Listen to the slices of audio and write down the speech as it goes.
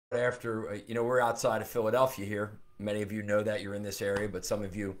after, we're outside of Philadelphia here. Many of you know that you're in this area, but some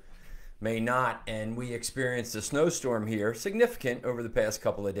of you may not. And we experienced a snowstorm here, significant over the past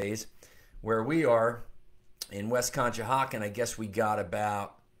couple of days, where we are in West Conshohocken. I guess we got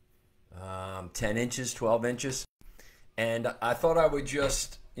about 10 inches, 12 inches. And I thought I would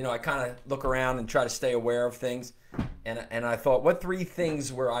just, I kind of look around and try to stay aware of things. And I thought, what three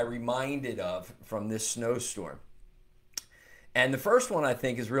things were I reminded of from this snowstorm? And the first one I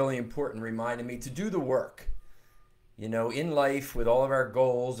think is really important, reminding me to do the work. In life, with all of our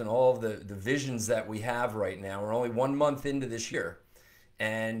goals and all of the visions that we have right now, we're only 1 month into this year.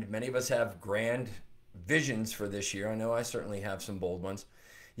 And many of us have grand visions for this year. I know I certainly have some bold ones.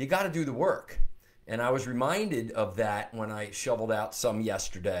 You got to do the work. And I was reminded of that when I shoveled out some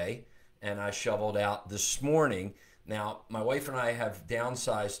yesterday and I shoveled out this morning. Now, my wife and I have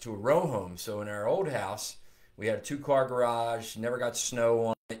downsized to a row home. So in our old house, we had a 2-car garage, never got snow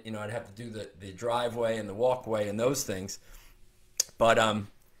on it. I'd have to do the driveway and the walkway and those things. But,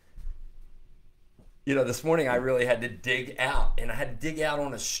 this morning I really had to dig out. And I had to dig out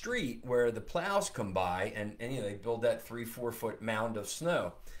on a street where the plows come by and they build that 3-4 foot mound of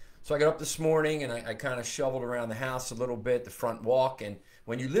snow. So I got up this morning and I kind of shoveled around the house a little bit, the front walk. And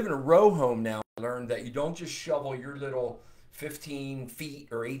when you live in a row home now, I learned that you don't just shovel your little 15 feet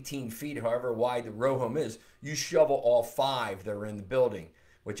or 18 feet, however wide the row home is. You shovel all 5 that are in the building,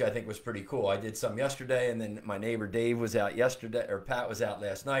 which I think was pretty cool. I did some yesterday, and then my neighbor Dave was out yesterday, or Pat was out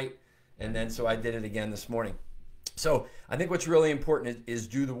last night, and then so I did it again this morning. So I think what's really important is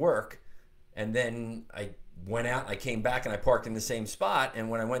do the work. And then I went out, I came back, and I parked in the same spot. And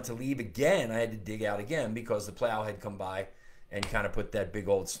when I went to leave again, I had to dig out again because the plow had come by and kind of put that big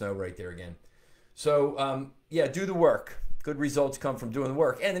old snow right there again. So do the work. Good results come from doing the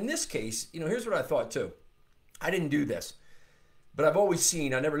work. And in this case, here's what I thought too. I didn't do this, but I've always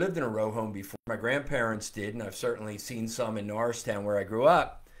seen, I never lived in a row home before. My grandparents did, and I've certainly seen some in Norristown where I grew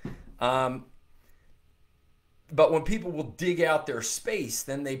up. But when people will dig out their space,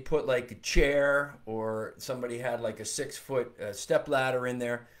 then they put like a chair, or somebody had like a 6-foot step ladder in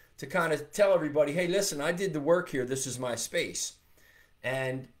there to kind of tell everybody, hey, listen, I did the work here. This is my space.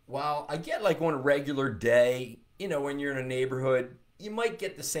 And while I get like on a regular day, when you're in a neighborhood, you might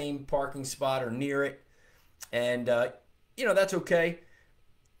get the same parking spot or near it. And, that's okay.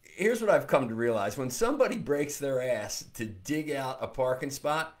 Here's what I've come to realize. When somebody breaks their ass to dig out a parking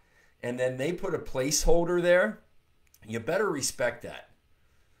spot and then they put a placeholder there, you better respect that.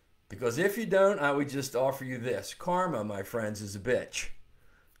 Because if you don't, I would just offer you this. Karma, my friends, is a bitch.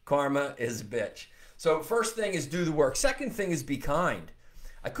 Karma is a bitch. So first thing is do the work. Second thing is be kind.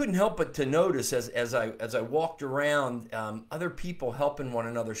 I couldn't help but to notice as I walked around other people helping one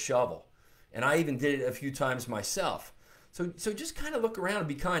another shovel. And I even did it a few times myself. So just kind of look around and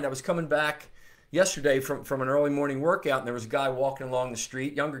be kind. I was coming back yesterday from an early morning workout, and there was a guy walking along the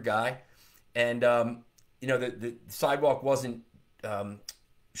street, younger guy. And, the sidewalk wasn't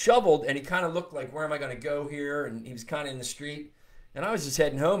shoveled, and he kind of looked like, where am I going to go here? And he was kind of in the street. And I was just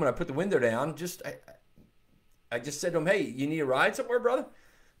heading home, and I put the window down. I just said to him, hey, you need a ride somewhere, brother?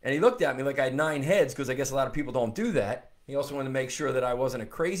 And he looked at me like I had 9 heads, because I guess a lot of people don't do that. He also wanted to make sure that I wasn't a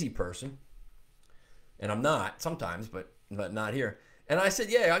crazy person. And I'm not sometimes, but not here. And I said,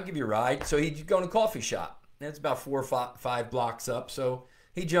 yeah, I'll give you a ride. So he'd go in a coffee shop. And it's about 4 or 5 blocks up. So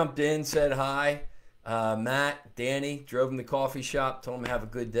he jumped in, said hi. Matt, Danny, drove him to the coffee shop, told him to have a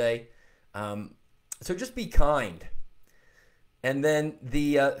good day. So just be kind. And then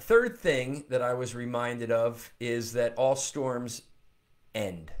the third thing that I was reminded of is that all storms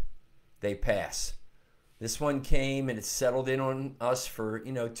end. They pass. This one came and it settled in on us for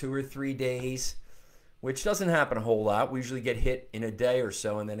 2 or 3 days, which doesn't happen a whole lot. We usually get hit in a day or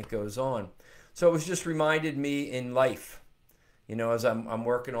so, and then it goes on. So it was just reminded me in life, as I'm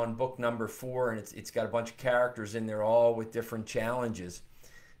working on book number 4, and it's got a bunch of characters in there, all with different challenges,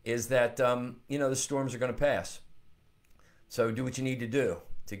 is that the storms are going to pass. So do what you need to do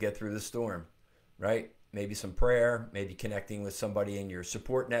to get through the storm, right? Maybe some prayer, maybe connecting with somebody in your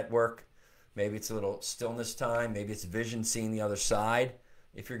support network. Maybe it's a little stillness time. Maybe it's vision, seeing the other side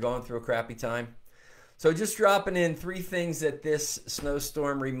if you're going through a crappy time. So just dropping in 3 things that this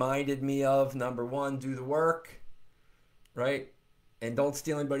snowstorm reminded me of. Number 1, do the work, right? And don't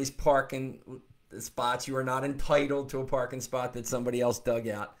steal anybody's parking spots. You are not entitled to a parking spot that somebody else dug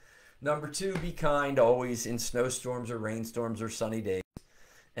out. Number 2, be kind always in snowstorms or rainstorms or sunny days.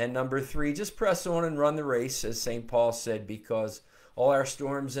 And number 3, just press on and run the race, as St. Paul said, because all our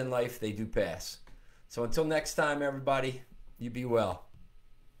storms in life, they do pass. So until next time, everybody, you be well.